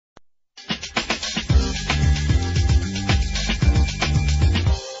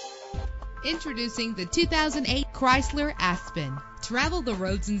Introducing the 2008 Chrysler Aspen. Travel the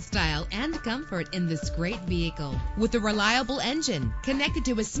roads in style and comfort in this great vehicle. With a reliable engine connected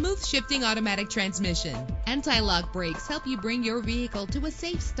to a smooth shifting automatic transmission. Anti-lock brakes help you bring your vehicle to a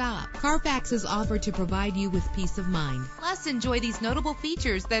safe stop. Carfax is offered to provide you with peace of mind. Plus, enjoy these notable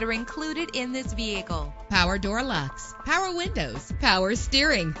features that are included in this vehicle: power door locks, power windows, power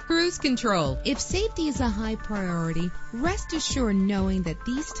steering, cruise control. If safety is a high priority, rest assured knowing that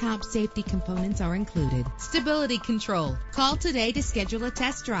these top safety components are included: stability control. Call today to schedule a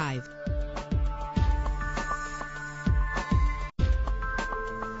test drive.